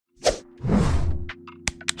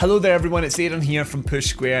Hello there everyone, it's Aaron here from Push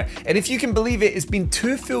Square, and if you can believe it, it's been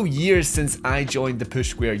 2 full years since I joined the Push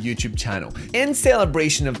Square YouTube channel. In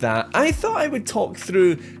celebration of that, I thought I would talk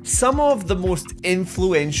through some of the most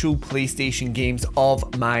influential PlayStation games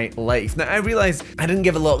of my life. Now I realise I didn't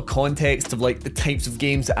give a lot of context of like the types of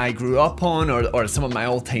games that I grew up on or some of my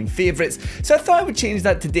all-time favourites, so I thought I would change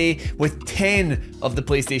that today with 10 of the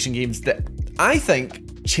PlayStation games that I think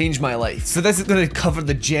changed my life. So this is going to cover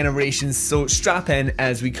the generations, so strap in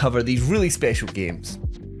as we cover these really special games.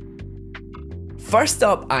 First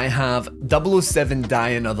up, I have 007 Die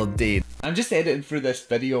Another Day. I'm just editing through this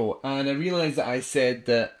video and I realised that I said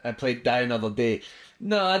that I played Die Another Day.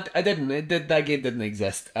 No, I didn't. That game didn't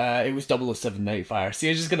exist. It was 007 Nightfire. So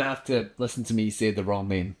you're just going to have to listen to me say the wrong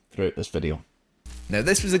name throughout this video. Now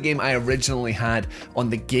this was a game I originally had on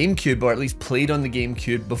the GameCube, or at least played on the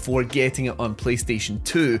GameCube before getting it on PlayStation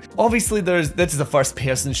 2. Obviously this is a first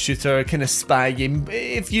person shooter, kind of spy game.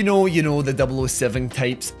 If you know, you know, the 007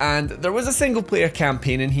 types, and there was a single player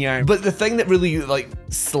campaign in here, but the thing that really like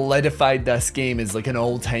solidified this game as like an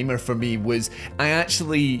all-timer for me was I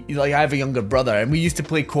have a younger brother and we used to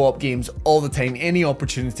play co-op games all the time, any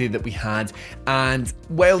opportunity that we had, and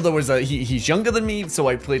while there was he's younger than me, so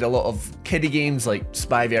I played a lot of kiddie games like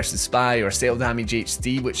Spy vs Spy or Cell Damage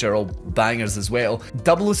HD, which are all bangers as well.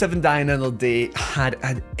 007 Die Another Day had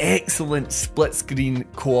an excellent split screen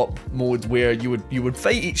co-op mode where you would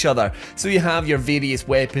fight each other. So you have your various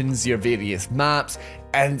weapons, your various maps,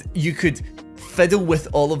 and you could fiddle with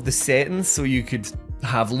all of the settings, so you could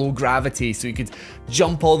have low gravity, so you could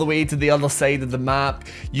jump all the way to the other side of the map.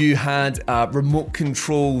 You had remote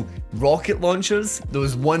control rocket launchers. There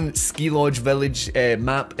was one Ski Lodge Village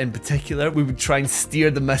map in particular. We would try and steer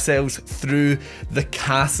the missiles through the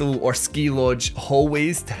castle or ski lodge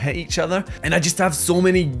hallways to hit each other. And I just have so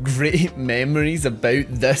many great memories about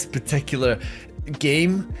this particular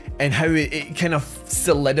game and how it kind of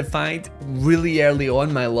solidified really early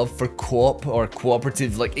on my love for co-op or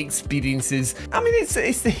cooperative like experiences. I mean,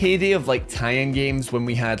 it's the heyday of like tie-in games when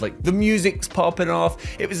we had like the music's popping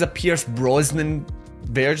off. It was a Pierce Brosnan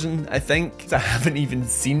version, I think. I haven't even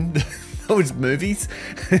seen those movies,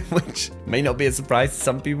 which might not be a surprise to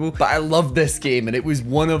some people, but I love this game, and it was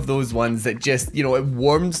one of those ones that just, you know, it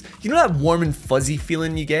warms, you know, that warm and fuzzy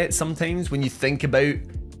feeling you get sometimes when you think about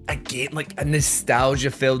a game, like a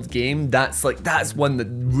nostalgia-filled game. That's one that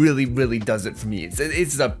really does it for me.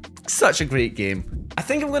 It's such a great game. I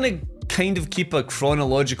think I'm gonna kind of keep a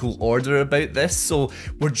chronological order about this, so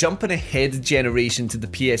we're jumping ahead a generation to the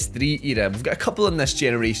PS3 era. We've got a couple in this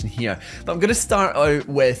generation here, but I'm gonna start out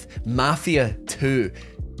with Mafia 2.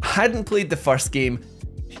 Hadn't played the first game,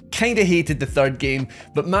 kinda hated the third game,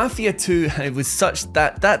 but Mafia 2 was such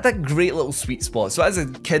that great little sweet spot. So as a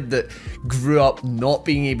kid that grew up not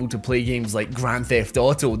being able to play games like Grand Theft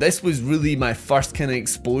Auto, this was really my first kind of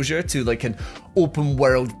exposure to like an open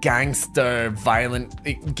world gangster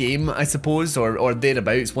violent game, I suppose, or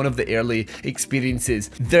thereabouts, one of the early experiences.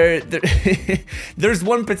 There's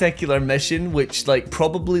one particular mission which like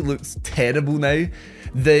probably looks terrible now,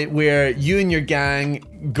 where you and your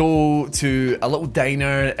gang go to a little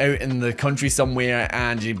diner out in the country somewhere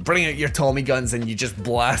and you bring out your Tommy guns and you just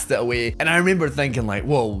blast it away. And I remember thinking like,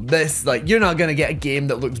 whoa, this, like, you're not gonna get a game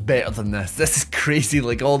that looks better than this. This is crazy,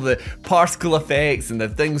 like all the particle effects and the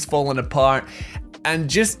things falling apart. And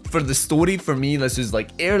just for the story, for me, this was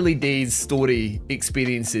like early days story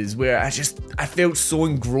experiences where I felt so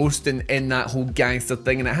engrossed in that whole gangster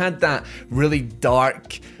thing, and it had that really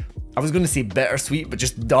dark, I was going to say bittersweet, but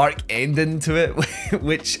just dark ending to it,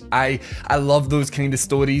 which I love those kind of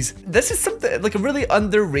stories. This is something, like a really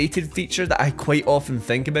underrated feature that I quite often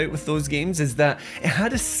think about with those games, is that it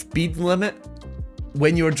had a speed limit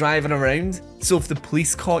when you were driving around. So if the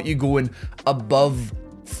police caught you going above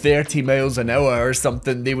 30 miles an hour or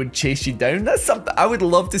something, they would chase you down. That's something I would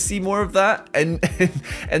love to see more of that in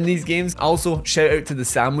these games. Also, shout out to the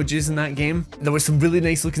sandwiches in that game. There were some really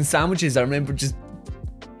nice looking sandwiches. I remember just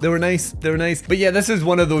they were nice. But yeah, this is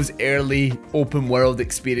one of those early open world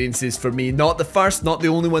experiences for me. Not the first, not the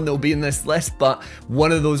only one that will be in this list, but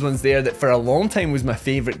one of those ones there that for a long time was my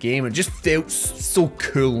favorite game. It just felt so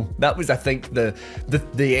cool. That was, I think, the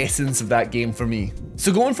essence of that game for me.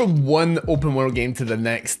 So going from one open world game to the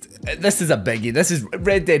next, this is a biggie. This is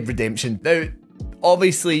Red Dead Redemption. Now,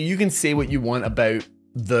 obviously, you can say what you want about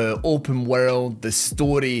the open world, the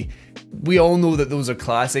story. We all know that those are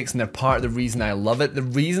classics and they're part of the reason I love it. The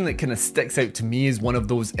reason it kind of sticks out to me as one of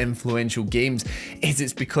those influential games is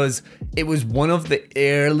it's because it was one of the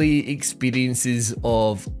early experiences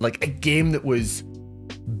of like a game that was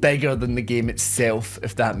bigger than the game itself,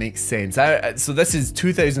 if that makes sense. So this is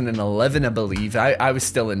 2011, I believe. I was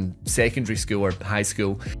still in secondary school or high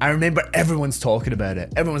school. I remember everyone's talking about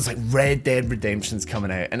it. Everyone's like, Red Dead Redemption's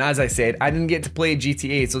coming out. And as I said, I didn't get to play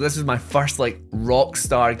GTA, so this was my first like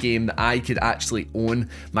Rockstar game that I could actually own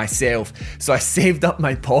myself. So I saved up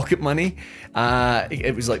my pocket money.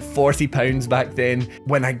 It was like £40 back then.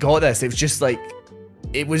 When I got this, it was just like,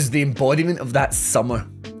 it was the embodiment of that summer.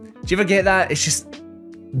 Do you ever get that? It's just,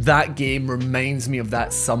 that game reminds me of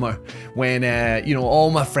that summer when, you know,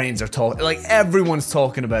 all my friends are talking, like everyone's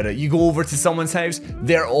talking about it. You go over to someone's house,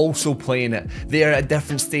 they're also playing it. They're at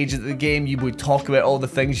different stages of the game. You would talk about all the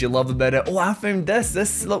things you love about it. Oh, I found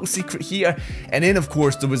this little secret here. And then of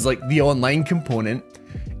course there was like the online component.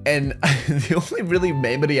 And the only really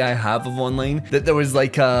memory I have of online, that there was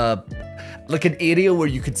like an area where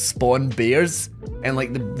you could spawn bears, and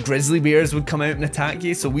like the grizzly bears would come out and attack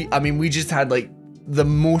you. So we just had like the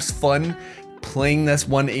most fun playing this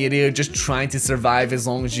one area, just trying to survive as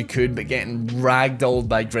long as you could, but getting ragdolled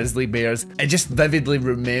by grizzly bears. I just vividly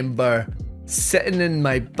remember sitting in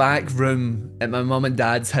my back room at my mum and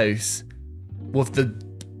dad's house with the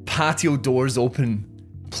patio doors open,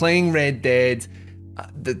 playing Red Dead,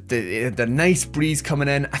 the nice breeze coming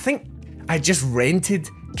in. I think I just rented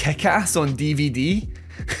Kick-Ass on DVD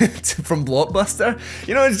from Blockbuster.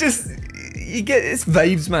 You know, it's just, it's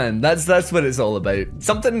vibes, man. That's what it's all about.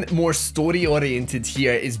 Something more story oriented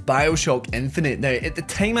here is BioShock Infinite. Now, at the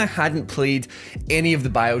time I hadn't played any of the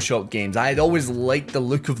BioShock games. I had always liked the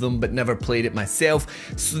look of them but never played it myself.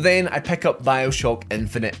 So then I pick up BioShock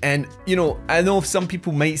Infinite, and you know, I know some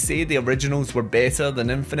people might say the originals were better than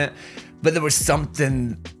Infinite, but there was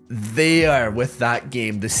something there with that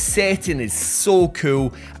game. The setting is so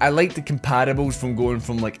cool. I like the comparables from going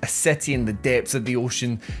from like a city in the depths of the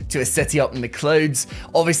ocean to a city up in the clouds.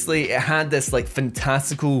 Obviously it had this like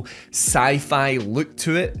fantastical sci-fi look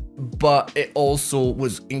to it, but it also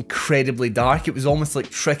was incredibly dark. It was almost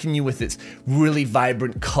like tricking you with its really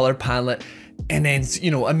vibrant color palette. And then,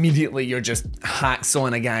 you know, immediately you're just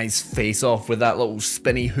hacksawing a guy's face off with that little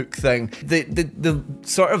spinny hook thing. The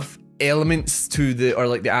sort of elements to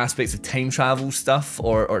the aspects of time travel stuff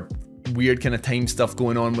or weird kind of time stuff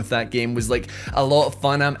going on with that game was like a lot of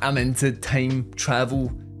fun. I'm into time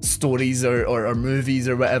travel stories or movies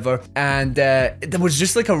or whatever, and there was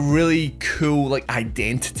just like a really cool like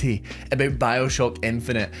identity about BioShock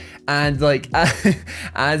Infinite. And like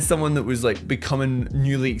as someone that was like becoming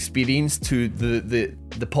newly experienced to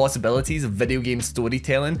the possibilities of video game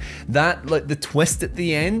storytelling, that like the twist at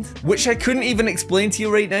the end, which I couldn't even explain to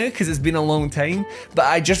you right now because it's been a long time, but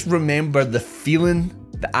I just remember the feeling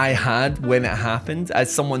that I had when it happened,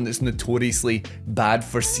 as someone that's notoriously bad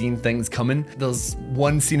for seeing things coming. There's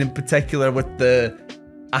one scene in particular with a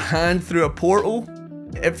hand through a portal,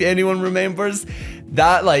 if anyone remembers,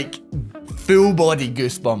 that like full body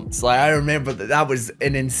goosebumps. Like I remember that was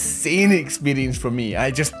an insane experience for me.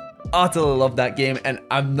 I just utterly love that game, and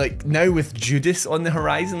I'm like, now with Judas on the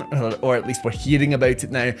horizon, or at least we're hearing about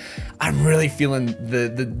it now, I'm really feeling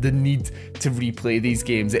the need to replay these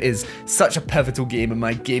games. It is such a pivotal game in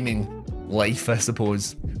my gaming life, I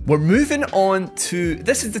suppose. We're moving on to,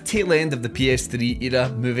 this is the tail end of the PS3 era,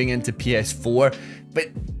 moving into PS4,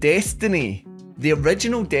 but Destiny, the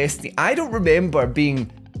original Destiny, I don't remember being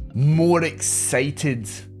more excited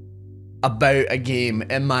about a game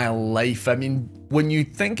in my life. I mean, when you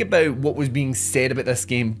think about what was being said about this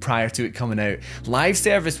game prior to it coming out, live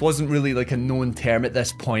service wasn't really like a known term at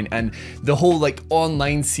this point, and the whole like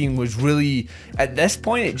online scene was really, at this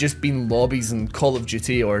point, it just been lobbies and Call of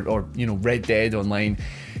Duty or you know, Red Dead Online.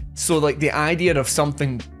 So like the idea of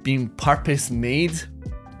something being purpose made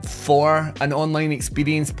for an online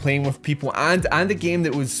experience, playing with people, and a game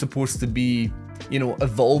that was supposed to be, you know,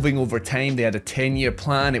 evolving over time. They had a 10-year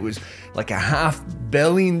plan. It was like a $500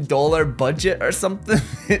 million budget or something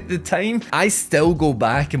at the time. I still go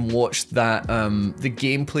back and watch that the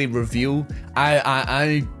gameplay reveal.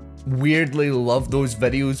 I weirdly love those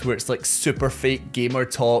videos where it's like super fake gamer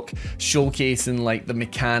talk, showcasing like the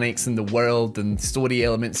mechanics and the world and story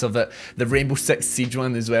elements of it. The Rainbow Six Siege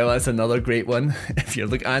one as well, that's another great one if you're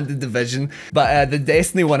looking, and the Division. But the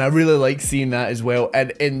Destiny one, I really like seeing that as well.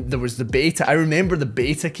 And there was the beta. I remember the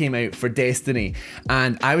beta came out for Destiny,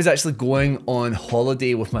 and I was actually going on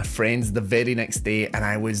holiday with my friends the very next day, and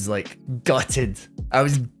I was like gutted. I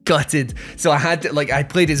was gutted. So I had to, like, I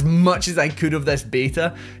played as much as I could of this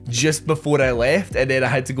beta just before I left, and then I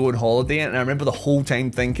had to go on holiday, and I remember the whole time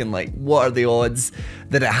thinking like, what are the odds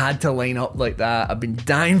that it had to line up like that? I've been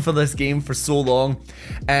dying for this game for so long.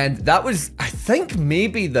 And that was, I think,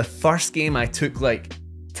 maybe the first game I took like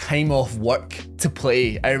time off work to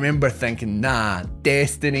play. I remember thinking, nah,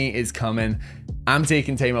 Destiny is coming. I'm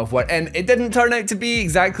taking time off work. And it didn't turn out to be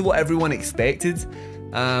exactly what everyone expected.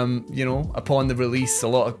 You know, upon the release, a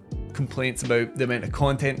lot of complaints about the amount of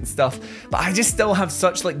content and stuff, but I just still have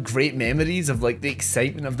such like great memories of like the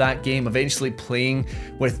excitement of that game, eventually playing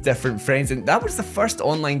with different friends. And that was the first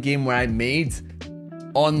online game where I made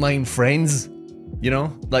online friends, you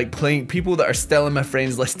know, like playing people that are still in my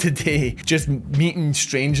friends list today, just meeting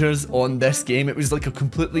strangers on this game. It was like a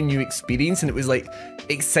completely new experience, and it was like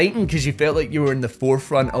exciting because you felt like you were in the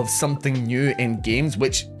forefront of something new in games,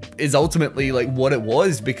 which is ultimately like what it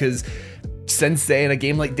was, because since then a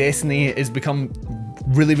game like Destiny has become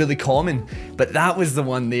really, really common. But that was the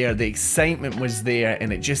one there, the excitement was there,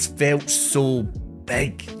 and it just felt so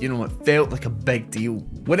big, you know, it felt like a big deal.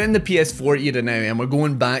 We're in the PS4 era now, and we're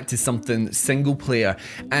going back to something single player,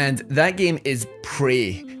 and that game is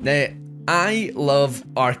Prey. Now, I love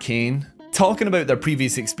Arcane. Talking about their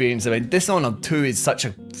previous experience, I mean, Dishonored 2 is such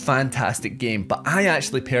a fantastic game, but I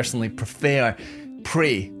actually personally prefer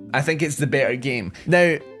Prey. I think it's the better game.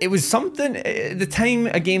 Now, it was something, at the time,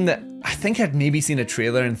 a game that I think I'd maybe seen a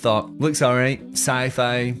trailer and thought, looks alright,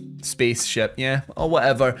 sci-fi, spaceship, yeah, or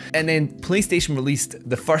whatever. And then PlayStation released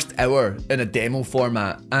the first hour in a demo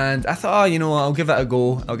format, and I thought, oh, you know, I'll give it a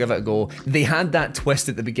go. They had that twist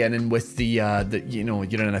at the beginning with the you know,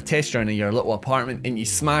 you're in a test run in your little apartment and you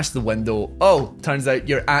smash the window. Oh, turns out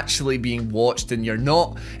you're actually being watched and you're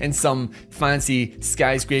not in some fancy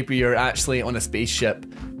skyscraper, you're actually on a spaceship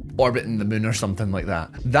orbiting the moon or something like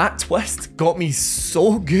that. That twist got me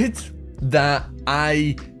so good that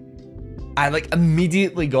I like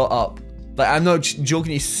immediately got up. Like, I'm not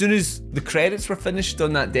joking, as soon as the credits were finished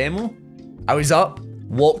on that demo, I was up,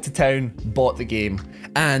 walked to town, bought the game.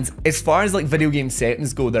 And as far as like video game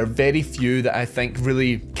settings go, there are very few that I think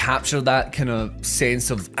really capture that kind of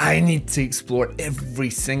sense of I need to explore every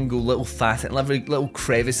single little facet, every little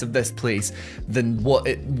crevice of this place than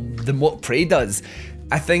what Prey does.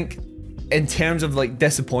 I think in terms of like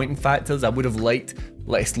disappointing factors, I would have liked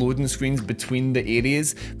less loading screens between the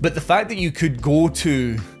areas, but the fact that you could go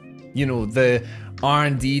to, you know, the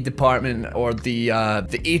R&D department or the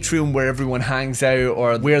atrium where everyone hangs out,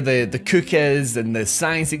 or where the cook is and the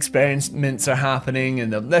science experiments are happening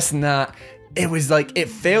and this and that, it was like, it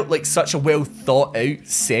felt like such a well thought out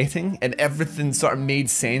setting, and everything sort of made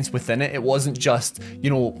sense within it. It wasn't just, you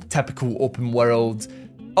know, typical open world,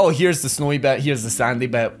 oh, here's the snowy bit, here's the sandy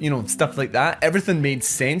bit, you know, stuff like that. Everything made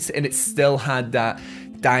sense, and it still had that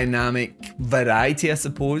dynamic variety, I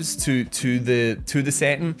suppose, to the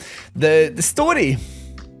setting. The story,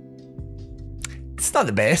 it's not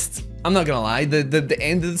the best, I'm not gonna lie. The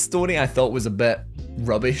end of the story I thought was a bit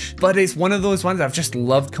rubbish, but it's one of those ones I've just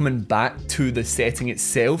loved coming back to the setting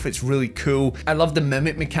itself. It's really cool. I love the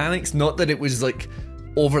mimic mechanics, not that it was like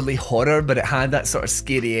overly horror, but it had that sort of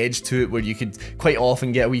scary edge to it where you could quite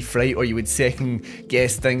often get a wee fright, or you would second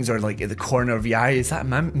guess things, or like at the corner of your eye, is that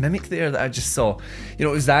a mimic there that I just saw? You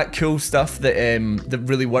know, it was that cool stuff that that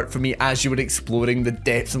really worked for me as you were exploring the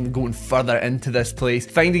depths and going further into this place,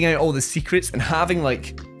 finding out all the secrets and having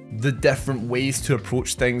like the different ways to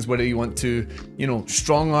approach things, whether you want to, you know,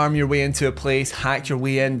 strong arm your way into a place, hack your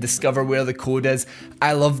way in, discover where the code is.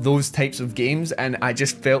 I love those types of games, and I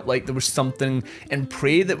just felt like there was something in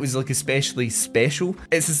Prey that was like especially special.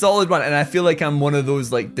 It's a solid one, and I feel like I'm one of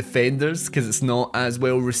those like defenders because it's not as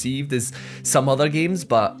well received as some other games,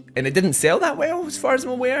 and it didn't sell that well as far as I'm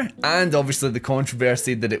aware. And obviously the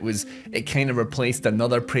controversy that it kind of replaced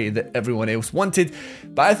another Prey that everyone else wanted.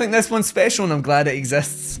 But I think this one's special, and I'm glad it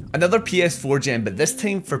exists. Another PS4 gem, but this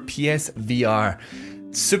time for PSVR.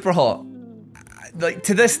 Super hot. Like,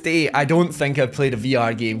 to this day, I don't think I've played a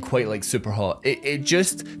VR game quite like Super Hot. It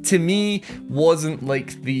just, to me, wasn't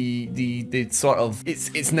like the sort of,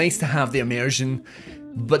 it's nice to have the immersion,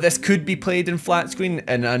 but this could be played in flat screen,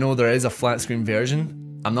 and I know there is a flat screen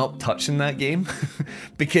version. I'm not touching that game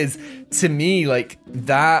because to me, like,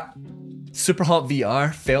 that Super Hot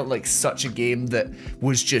VR felt like such a game that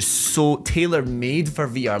was just so tailor-made for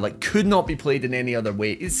VR, like could not be played in any other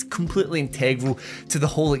way. It's completely integral to the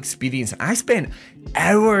whole experience. I spent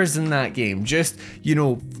hours in that game just, you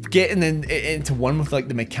know, getting into one with like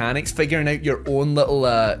the mechanics, figuring out your own little,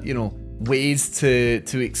 you know, ways to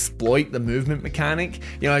exploit the movement mechanic.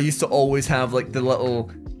 You know, I used to always have like the little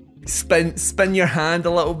spin your hand a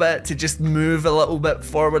little bit to just move a little bit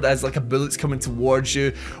forward as like a bullet's coming towards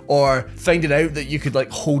you, or finding out that you could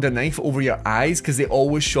like hold a knife over your eyes because they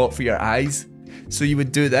always shot for your eyes. so you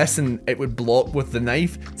would do this and it would block with the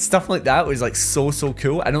knife. Stuff like that was like so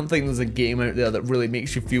cool. I don't think there's a game out there that really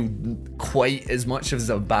makes you feel quite as much as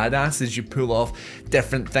a badass as you pull off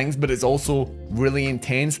different things, but it's also really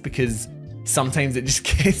intense because sometimes it just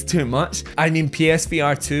gets too much. I mean,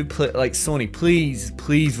 PSVR 2, like Sony,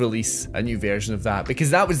 please release a new version of that, because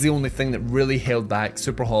that was the only thing that really held back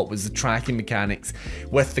Superhot, was the tracking mechanics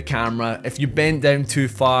with the camera. If you bent down too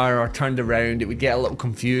far or turned around, it would get a little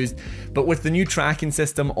confused. But with the new tracking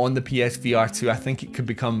system on the PSVR 2, I think it could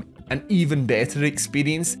become an even better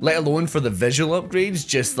experience, let alone for the visual upgrades.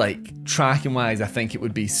 Just like tracking wise, I think it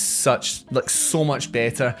would be so much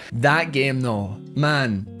better. That game though,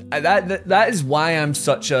 man, that is why I'm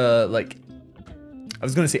such a, like, I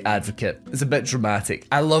was gonna say advocate, it's a bit dramatic.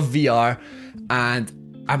 I love VR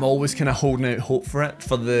and I'm always kind of holding out hope for it,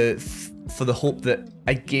 for the hope that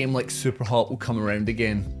a game like Superhot will come around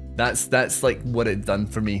again. That's like what it done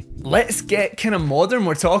for me. Let's get kind of modern.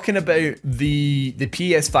 We're talking about the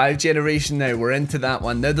PS5 generation now. We're into that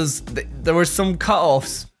one. Now there were some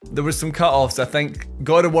cut-offs. I think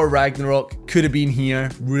God of War Ragnarok could have been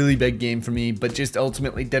here. Really big game for me, but just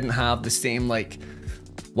ultimately didn't have the same, like,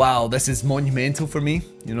 wow, this is monumental for me,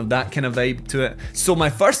 you know, that kind of vibe to it. So my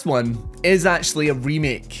first one is actually a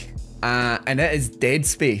remake, and it is Dead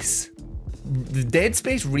Space. The Dead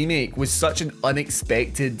Space remake was such an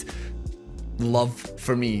unexpected love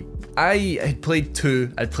for me. I had played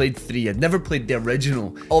 2, I'd played 3, I'd never played the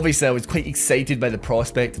original. Obviously I was quite excited by the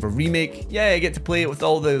prospect of a remake. Yeah, I get to play it with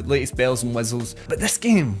all the latest bells and whistles. But this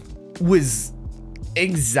game was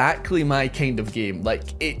exactly my kind of game. Like,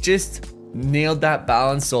 it just nailed that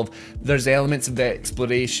balance of, there's elements of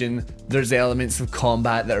exploration, there's elements of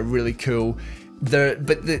combat that are really cool. But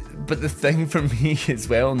the thing for me as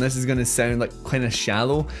well, and this is gonna sound like kind of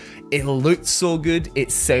shallow, it looked so good, it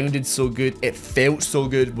sounded so good, it felt so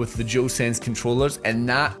good with the DualSense controllers, and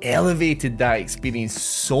that elevated that experience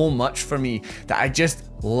so much for me that I just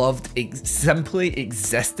loved simply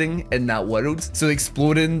existing in that world. So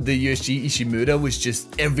exploring the USG Ishimura was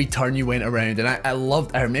just every turn you went around, and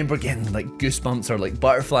I remember getting like goosebumps, or like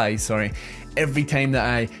butterflies, sorry, every time that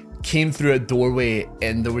I came through a doorway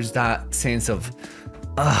and there was that sense of,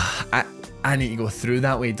 I need to go through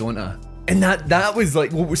that way, don't I? And that was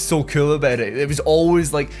like what was so cool about it. It was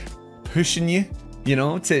always like pushing you, you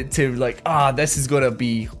know, to like, this is gonna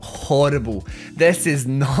be horrible. This is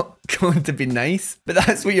not going to be nice. But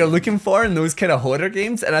that's what you're looking for in those kind of horror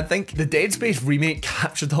games. And I think the Dead Space remake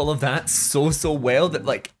captured all of that so well that,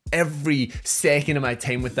 like, every second of my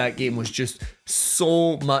time with that game was just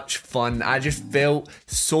so much fun. I just felt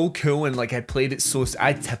so cool, and like I played it so,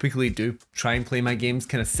 I typically do try and play my games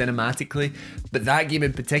kind of cinematically, but that game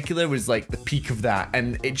in particular was like the peak of that,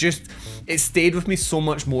 and it stayed with me so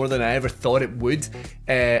much more than I ever thought it would.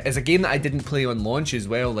 As a game that I didn't play on launch as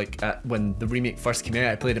well, like when the remake first came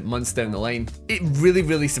out, I played it months down the line. It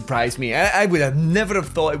really surprised me. I would have never have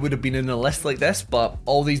thought it would have been in a list like this, but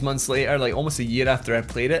all these months later, like almost a year after I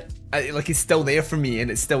played it, it's still there for me, and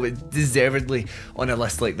it's still deservedly on a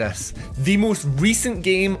list like this. The most recent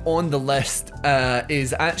game on the list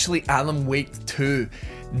is actually Alan Wake 2.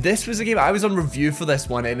 This was a game, I was on review for this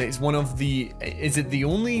one, and it's one of the, is it the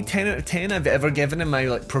only 10 out of 10 I've ever given in my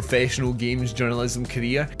like professional games journalism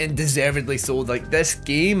career, and deservedly so. Like, this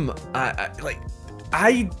game,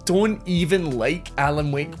 I don't even like Alan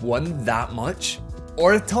Wake 1 that much.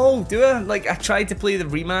 Or at all, do I? Like, I tried to play the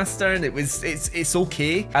remaster and it's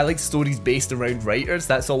okay. I like stories based around writers,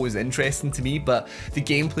 that's always interesting to me, but the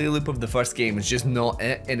gameplay loop of the first game is just not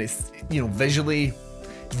it, and it's, you know, visually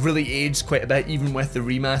really aged quite a bit even with the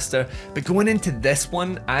remaster. But going into this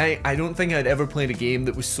one, I don't think I'd ever played a game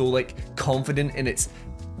that was so like confident in its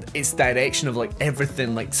direction of like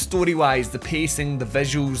everything, like story-wise, the pacing, the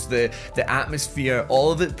visuals, the atmosphere, all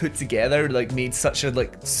of it put together like made such a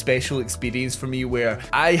like special experience for me, where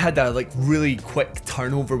I had a like really quick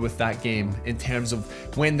turnover with that game in terms of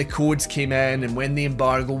when the codes came in and when the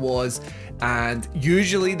embargo was, and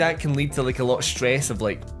usually that can lead to like a lot of stress of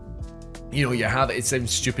like, you know, it sounds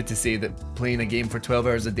stupid to say that playing a game for 12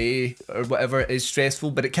 hours a day or whatever is stressful,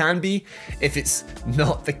 but it can be if it's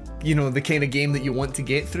not the, you know, the kind of game that you want to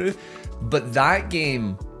get through. But that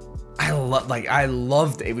game, I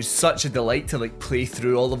loved it. It was such a delight to like play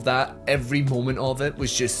through all of that. Every moment of it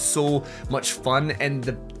was just so much fun, and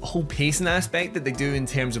the whole pacing aspect that they do in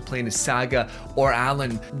terms of playing as Saga or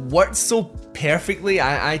Alan worked so perfectly.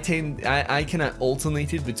 I kind of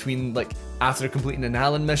alternated between, like, after completing an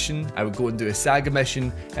Alan mission, I would go and do a Saga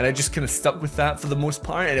mission, and I just kind of stuck with that for the most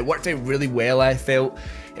part, and it worked out really well, I felt,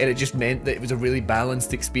 and it just meant that it was a really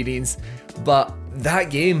balanced experience. But that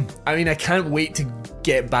game, I mean, I can't wait to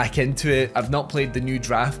get back into it. I've not played the new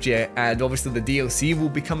draft yet, and obviously the DLC will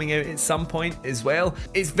be coming out at some point as well.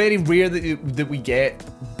 It's very rare that we get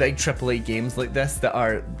big AAA games like this that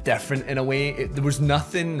are different in a way. There was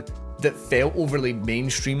nothing that felt overly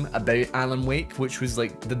mainstream about Alan Wake, which was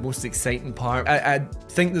like the most exciting part. I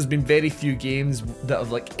think there's been very few games that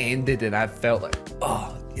have like ended and I've felt like,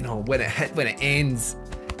 oh, you know, when it ends,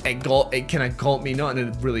 it kind of got me, not in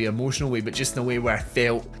a really emotional way, but just in a way where I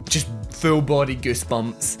felt just full body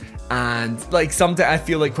goosebumps. And like sometimes I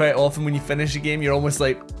feel like quite often when you finish a game, you're almost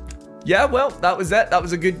like, yeah, well, that was it, that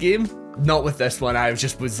was a good game. Not with this one. I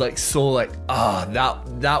just was like so like,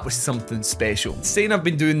 that was something special. Saying I've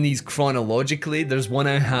been doing these chronologically, there's one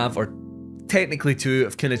I have, or technically two.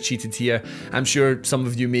 I've kind of cheated here. I'm sure some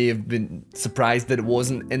of you may have been surprised that it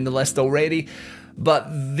wasn't in the list already, but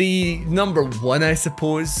the number one, I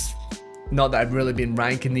suppose, not that I've really been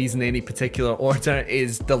ranking these in any particular order,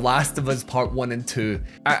 is The Last of Us Part 1 and 2.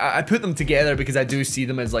 I put them together because I do see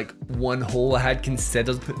them as like one whole. I had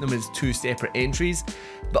considered putting them as two separate entries,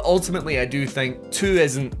 but ultimately I do think 2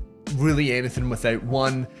 isn't really anything without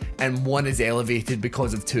 1, and 1 is elevated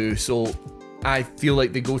because of 2, so I feel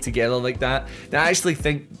like they go together like that. Now I actually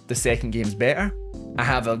think the second game's better. I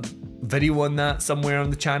have a video on that somewhere on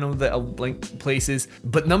the channel that I'll link places.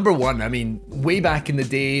 But number one, I mean, way back in the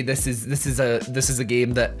day, this is a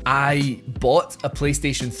game that I bought a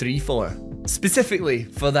PlayStation 3 for. Specifically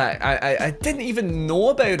for that. I didn't even know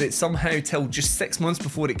about it somehow till just 6 months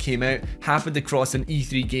before it came out. Happened across an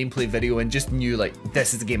E3 gameplay video and just knew like,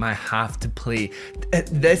 this is a game I have to play.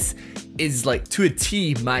 This is like to a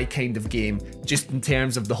T my kind of game, just in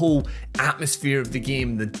terms of the whole atmosphere of the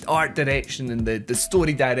game, the art direction and the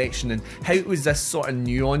story direction, and how it was this sort of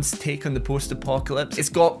nuanced take on the post-apocalypse. It's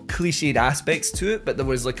got cliched aspects to it, but there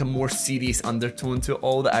was like a more serious undertone to it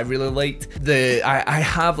all that I really liked. I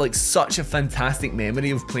have like such a fantastic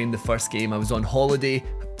memory of playing the first game. I was on holiday,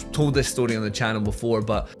 told this story on the channel before,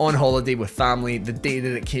 but on holiday with family the day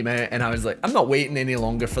that it came out, and I was like, I'm not waiting any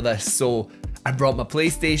longer for this. So I brought my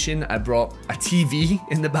PlayStation, I brought a TV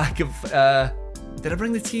in the back of, did I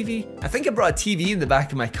bring the TV? I think I brought a TV in the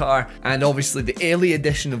back of my car, and obviously the early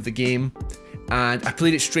edition of the game, and I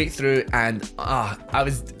played it straight through, and I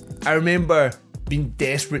remember being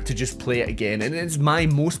desperate to just play it again, and it's my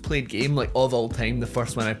most played game like of all time. The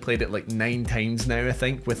first one I played it like 9 times now, I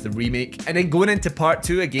think, with the remake. And then going into part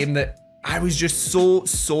 2, a game that I was just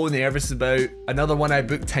so nervous about, another one I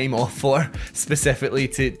booked time off for specifically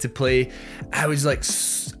to play. I was like,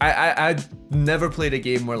 I'd never played a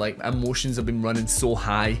game where like emotions have been running so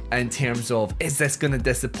high in terms of, is this gonna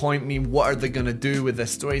disappoint me? What are they gonna do with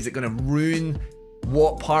this story? Is it gonna ruin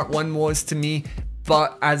what part 1 was to me?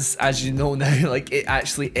 But as you know now, like, it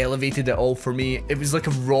actually elevated it all for me. It was like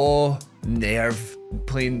a raw nerve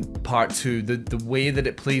playing part 2. The way that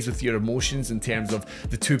it plays with your emotions in terms of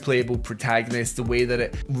the 2 playable protagonists, the way that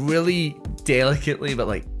it really delicately but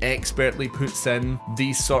like expertly puts in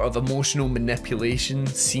these sort of emotional manipulation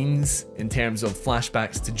scenes in terms of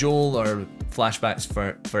flashbacks to Joel or flashbacks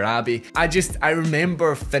for Abby. I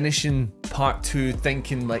remember finishing part 2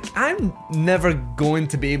 thinking like, I'm never going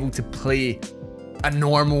to be able to play a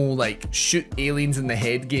normal like shoot aliens in the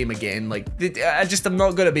head game again. Like, I'm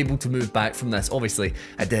not gonna be able to move back from this. Obviously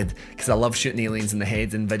I did, because I love shooting aliens in the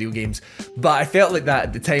head in video games, but I felt like that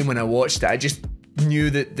at the time when I watched it. I just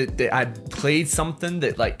knew that I'd played something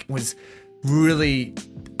that like was really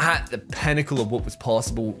at the pinnacle of what was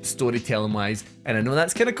possible storytelling wise, and I know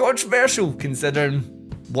that's kind of controversial considering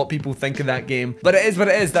what people think of that game, but it is what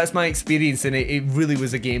it is. That's my experience, and it really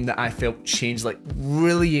was a game that I felt changed, like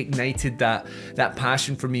really ignited that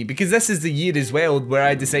passion for me, because this is the year as well where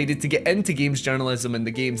I decided to get into games journalism and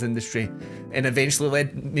the games industry, and eventually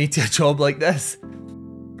led me to a job like this.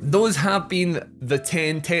 Those have been the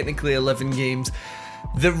 10, technically 11 games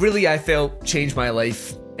that really I felt changed my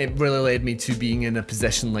life. It really led me to being in a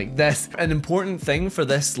position like this. An important thing for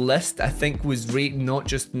this list, I think, was rating not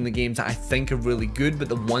just in the games that I think are really good, but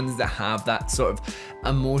the ones that have that sort of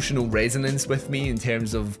emotional resonance with me in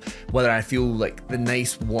terms of whether I feel like the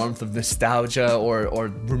nice warmth of nostalgia or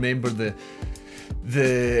remember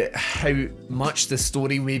how much the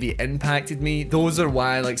story maybe impacted me. Those are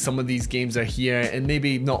why like some of these games are here, and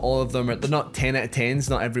maybe not all of them they're not 10 out of 10s,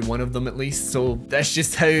 not every one of them at least, so that's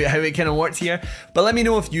just how it kind of worked here. But let me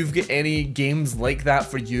know if you've got any games like that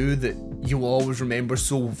for you that you always remember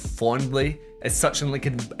so fondly. It's such an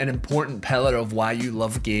important pillar of why you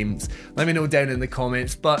love games. Let me know down in the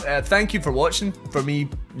comments. But thank you for watching, for me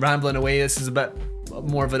rambling away. This is a bit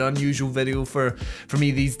more of an unusual video for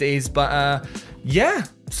me these days, but yeah,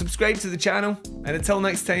 subscribe to the channel, and until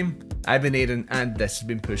next time, I've been Aiden, and this has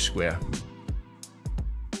been Push Square.